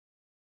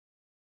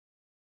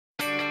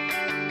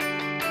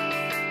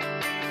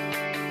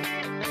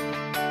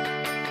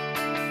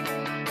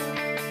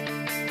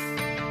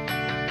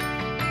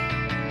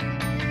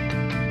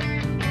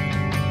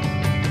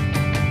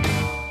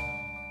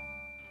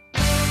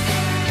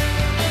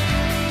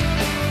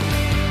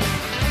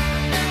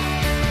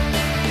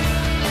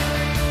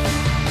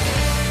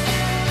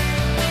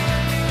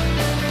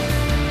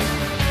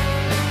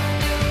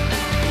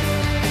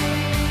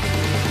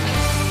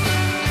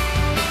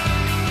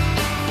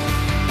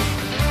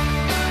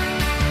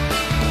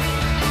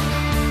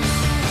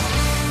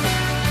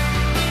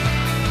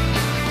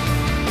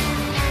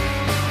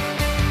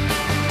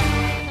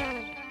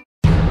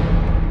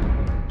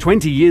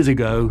20 years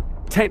ago,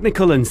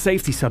 technical and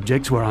safety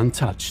subjects were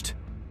untouched.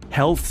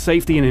 Health,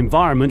 safety and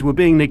environment were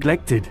being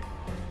neglected.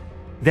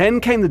 Then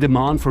came the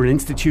demand for an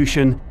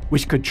institution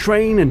which could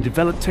train and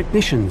develop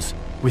technicians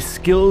with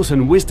skills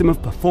and wisdom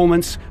of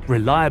performance,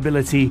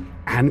 reliability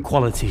and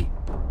quality.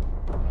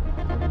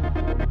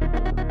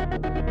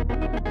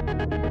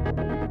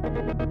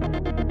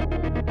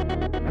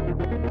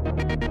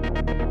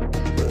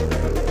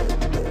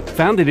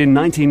 Founded in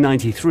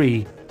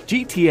 1993,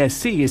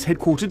 Gtsc is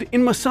headquartered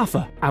in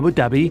Musaffa, Abu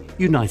Dhabi,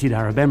 United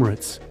Arab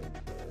Emirates.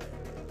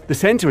 The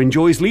centre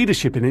enjoys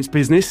leadership in its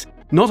business,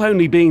 not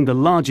only being the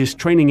largest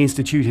training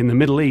institute in the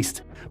Middle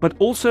East, but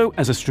also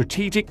as a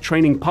strategic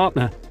training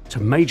partner to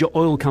major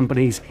oil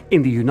companies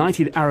in the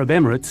United Arab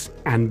Emirates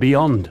and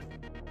beyond.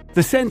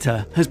 The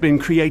centre has been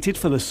created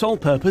for the sole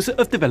purpose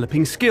of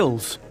developing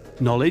skills,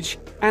 knowledge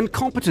and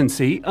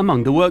competency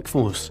among the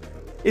workforce,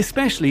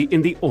 especially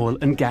in the oil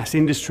and gas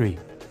industry.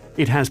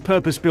 It has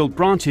purpose-built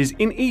branches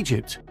in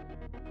Egypt,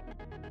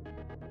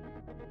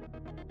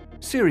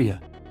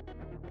 Syria,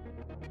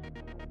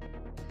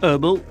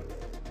 Erbil,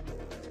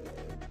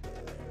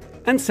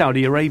 and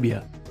Saudi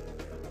Arabia,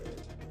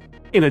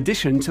 in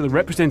addition to the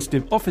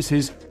representative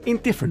offices in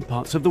different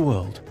parts of the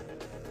world.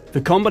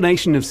 The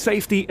combination of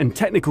safety and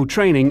technical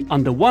training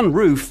under one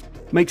roof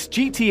makes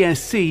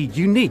Gtsc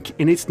unique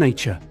in its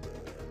nature.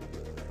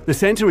 The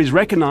centre is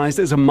recognised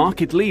as a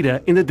market leader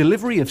in the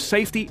delivery of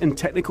safety and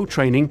technical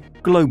training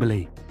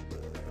globally.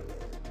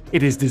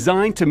 It is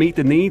designed to meet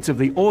the needs of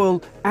the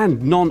oil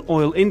and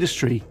non-oil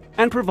industry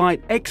and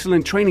provide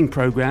excellent training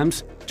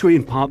programs to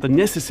impart the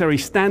necessary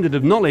standard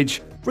of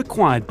knowledge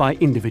required by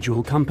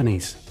individual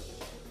companies.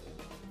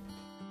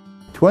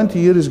 20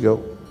 years ago,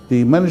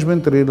 the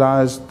management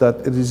realized that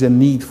it is a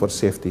need for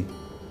safety.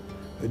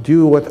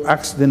 Due to what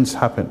accidents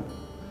happen,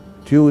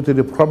 due to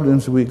the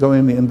problems we go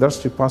in the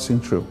industry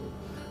passing through.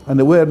 And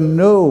there were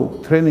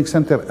no training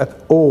center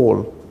at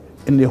all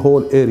in the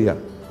whole area.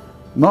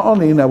 Not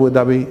only in Abu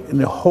Dhabi, in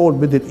the whole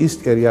Middle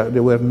East area,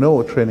 there were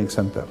no training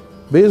center.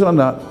 Based on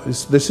that,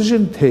 this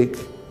decision take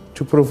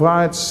to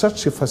provide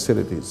such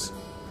facilities,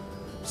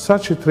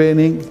 such a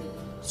training,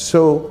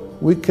 so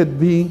we could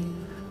be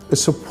a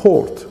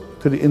support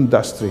to the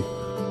industry.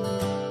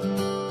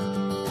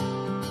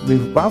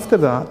 After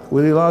that,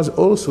 we realized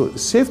also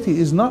safety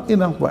is not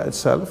enough by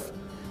itself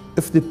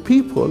if the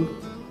people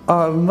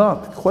are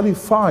not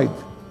qualified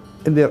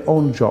in their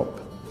own job.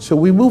 So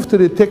we moved to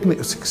the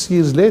technical, 6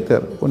 years later,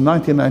 in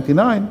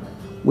 1999,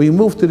 we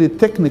moved to the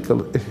technical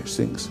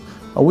things.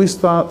 And we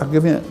start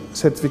giving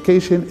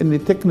certification in the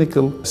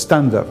technical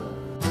standard.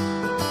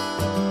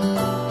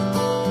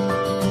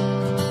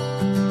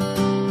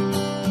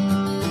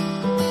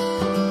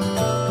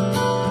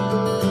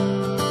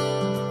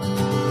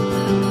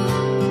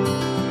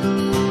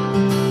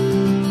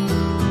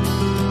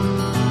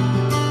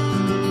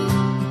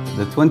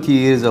 The 20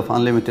 years of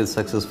unlimited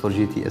success for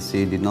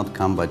Gtsc did not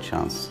come by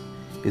chance.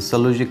 It's a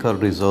logical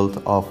result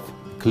of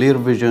clear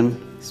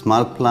vision,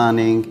 smart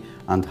planning,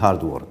 and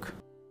hard work.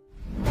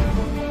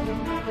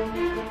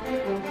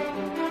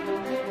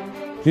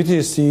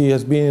 Gtsc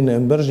has been in an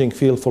emerging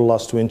field for the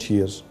last 20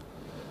 years,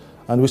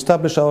 and we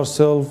established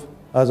ourselves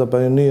as a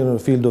pioneer in the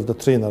field of the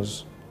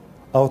trainers.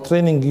 Our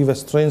training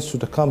gives strength to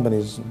the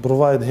companies,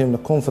 provide him the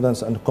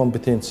confidence and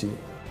competency.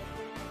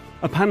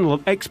 A panel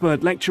of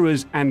expert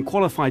lecturers and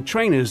qualified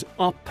trainers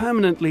are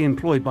permanently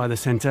employed by the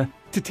centre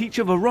to teach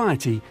a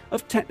variety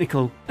of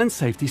technical and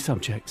safety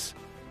subjects.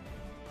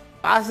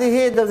 As the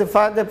head of the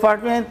fire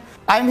department,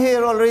 I'm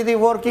here already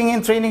working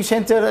in training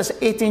center as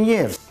 18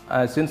 years.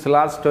 Since the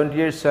last 20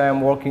 years, I am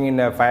working in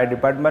a fire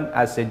department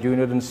as a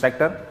junior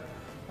instructor.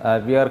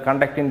 We are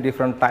conducting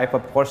different type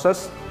of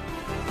courses.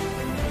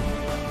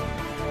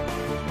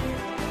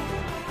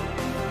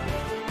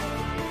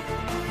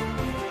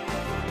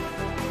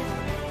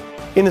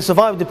 In the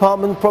survival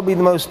department, probably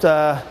the most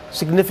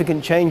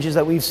significant changes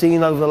that we've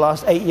seen over the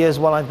last 8 years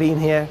while I've been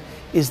here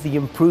is the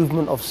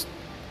improvement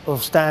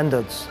of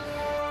standards.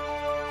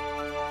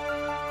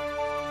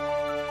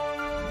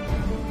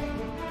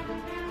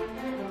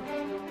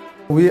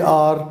 We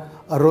are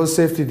a road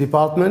safety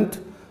department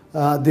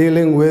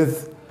dealing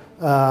with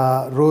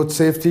road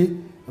safety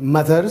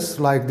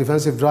matters like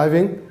defensive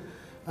driving,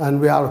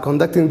 and we are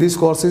conducting these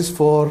courses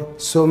for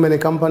so many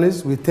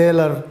companies. We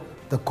tailor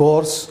the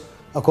course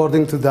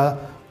according to the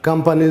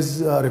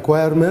company's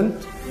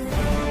requirement.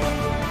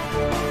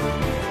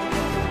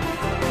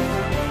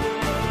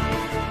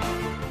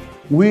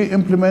 We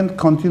implement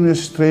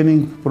continuous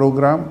training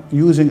program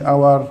using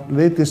our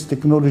latest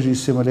technology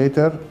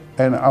simulator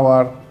and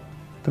our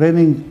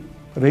training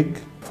rig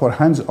for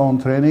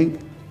hands-on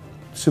training,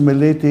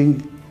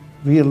 simulating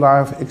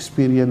real-life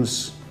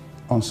experience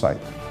on site.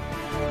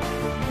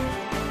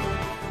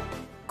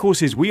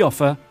 Courses we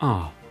offer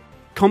are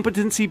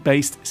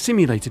competency-based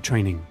simulator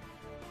training,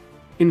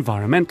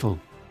 environmental,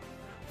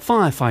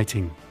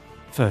 firefighting,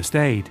 first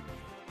aid,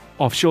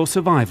 offshore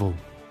survival,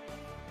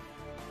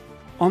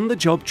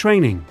 on-the-job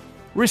training,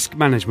 risk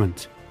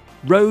management,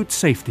 road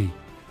safety,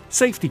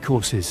 safety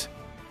courses,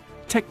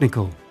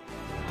 technical,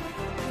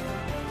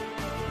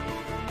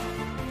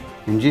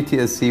 In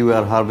GTSC, we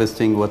are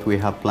harvesting what we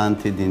have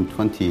planted in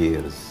 20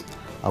 years.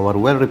 Our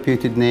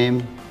well-reputed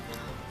name,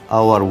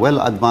 our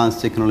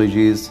well-advanced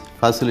technologies,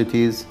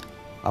 facilities,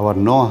 our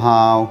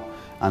know-how,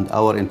 and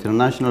our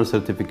international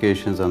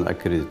certifications and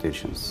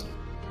accreditations.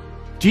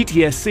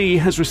 GTSC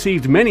has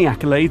received many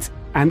accolades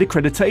and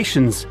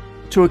accreditations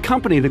to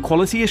accompany the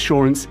quality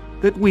assurance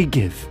that we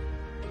give.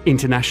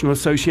 International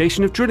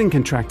Association of Drilling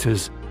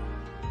Contractors,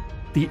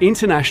 the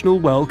International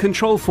Well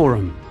Control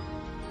Forum,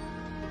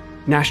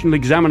 National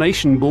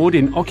Examination Board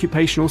in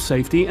Occupational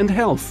Safety and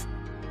Health,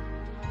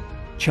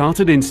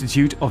 Chartered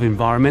Institute of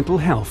Environmental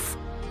Health,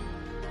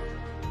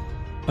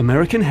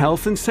 American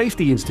Health and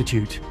Safety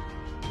Institute,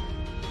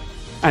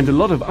 and a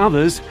lot of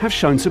others have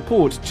shown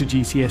support to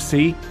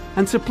GTSC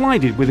and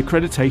supplied it with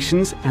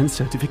accreditations and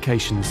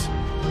certifications.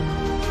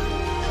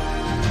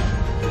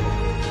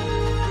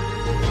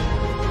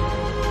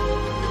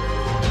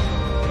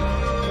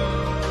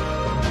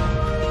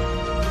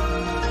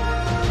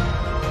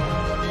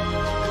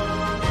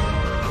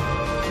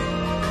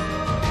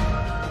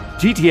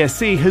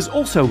 GTSC has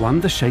also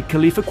won the Sheikh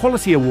Khalifa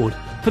Quality Award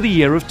for the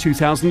year of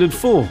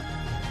 2004,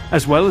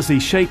 as well as the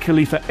Sheikh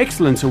Khalifa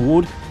Excellence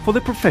Award for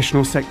the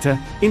professional sector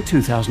in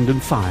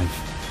 2005.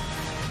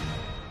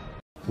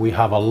 We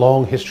have a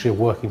long history of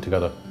working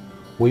together.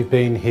 We've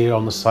been here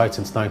on the site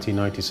since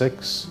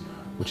 1996,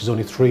 which is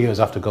only 3 years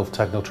after Gulf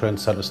Technical Training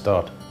Centre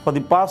start. For the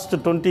past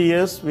 20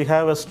 years, we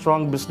have a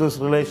strong business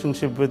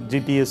relationship with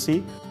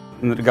GTSC.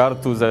 In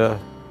regard to the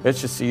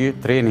HSE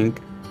training,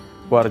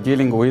 we are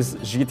dealing with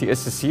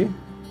GTSC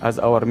as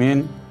our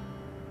main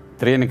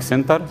training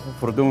center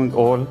for doing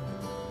all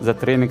the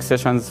training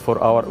sessions for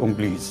our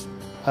employees.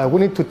 We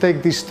need to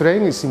take this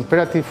train. It's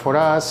imperative for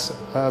us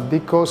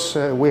because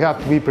we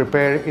have to be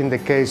prepared in the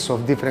case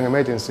of different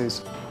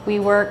emergencies.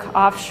 We work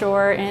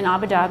offshore in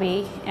Abu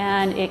Dhabi,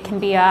 and it can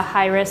be a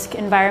high-risk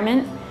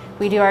environment.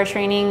 We do our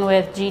training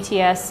with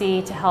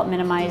GTSC to help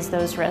minimize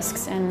those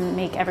risks and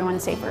make everyone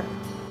safer.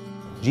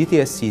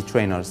 GTSC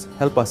trainers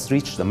help us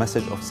reach the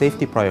message of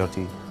safety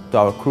priority to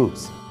our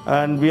crews.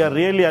 And we are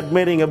really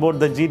admiring about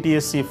the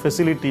GTSC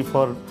facility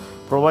for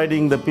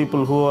providing the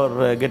people who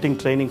are getting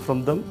training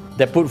from them.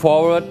 They put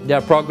forward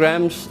their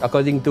programs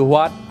according to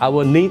what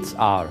our needs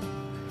are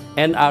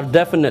and are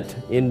definite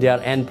in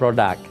their end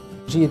product.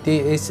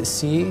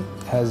 GTSC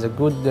has a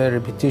good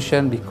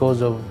reputation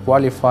because of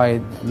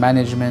qualified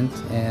management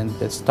and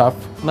staff.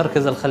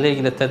 مركز الخليج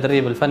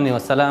للتدريب الفني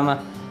والسلامة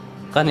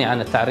غني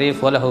عن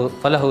التعريف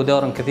فله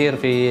دور كثير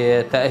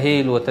في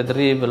تأهيل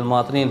وتدريب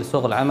المواطنين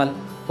لسوق العمل،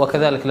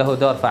 وكذلك له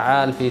دور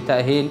فعال في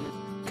تأهيل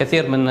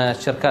كثير من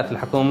الشركات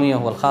الحكومية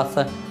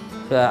والخاصة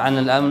عن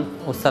الأمن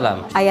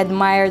والسلامة. I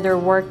admire their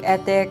work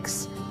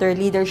ethics, their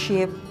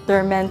leadership,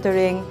 their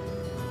mentoring,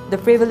 the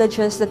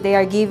privileges that they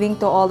are giving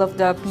to all of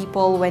the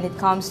people when it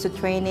comes to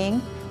training.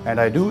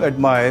 And I do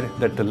admire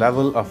that the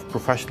level of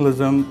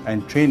professionalism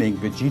and training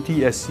that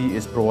GTSC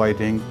is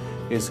providing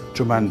is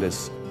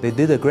tremendous. They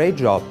did a great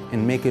job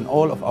in making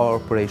all of our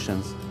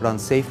operations run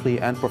safely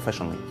and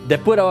professionally. They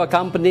put our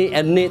company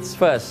and needs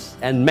first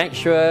and make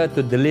sure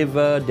to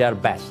deliver their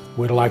best.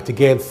 We'd like to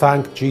again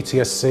thank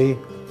GTSC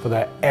for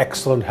their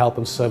excellent help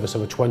and service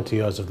over 20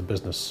 years of the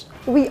business.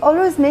 We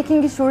always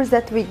making sure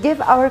that we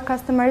give our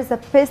customers the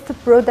best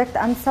product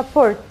and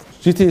support.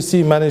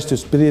 GTSC managed to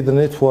spread the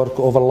network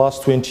over the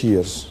last 20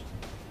 years.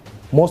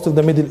 Most of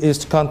the Middle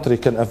East countries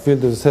can avail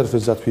the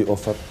service that we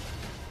offer.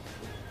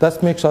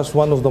 That makes us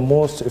one of the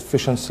most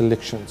efficient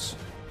selections.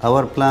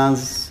 Our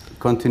plans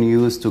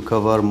continues to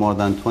cover more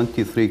than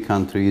 23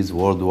 countries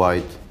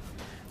worldwide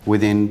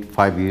within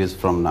 5 years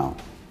from now.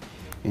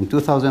 In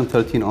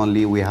 2013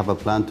 only, we have a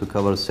plan to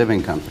cover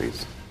 7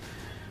 countries.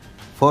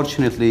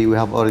 Fortunately, we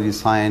have already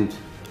signed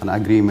an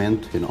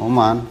agreement in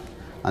Oman,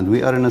 and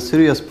we are in a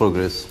serious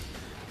progress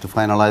to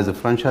finalize the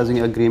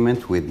franchising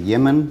agreement with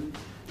Yemen,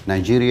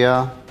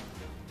 Nigeria,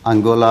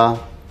 Angola,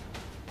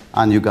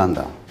 and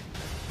Uganda.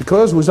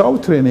 Because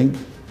without training,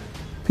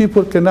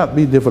 people cannot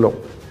be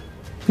developed.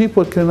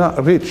 People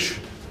cannot reach.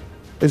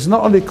 It's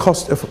not only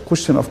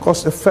question of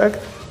cost effect,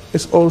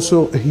 it's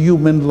also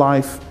human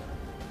life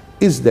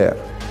is there.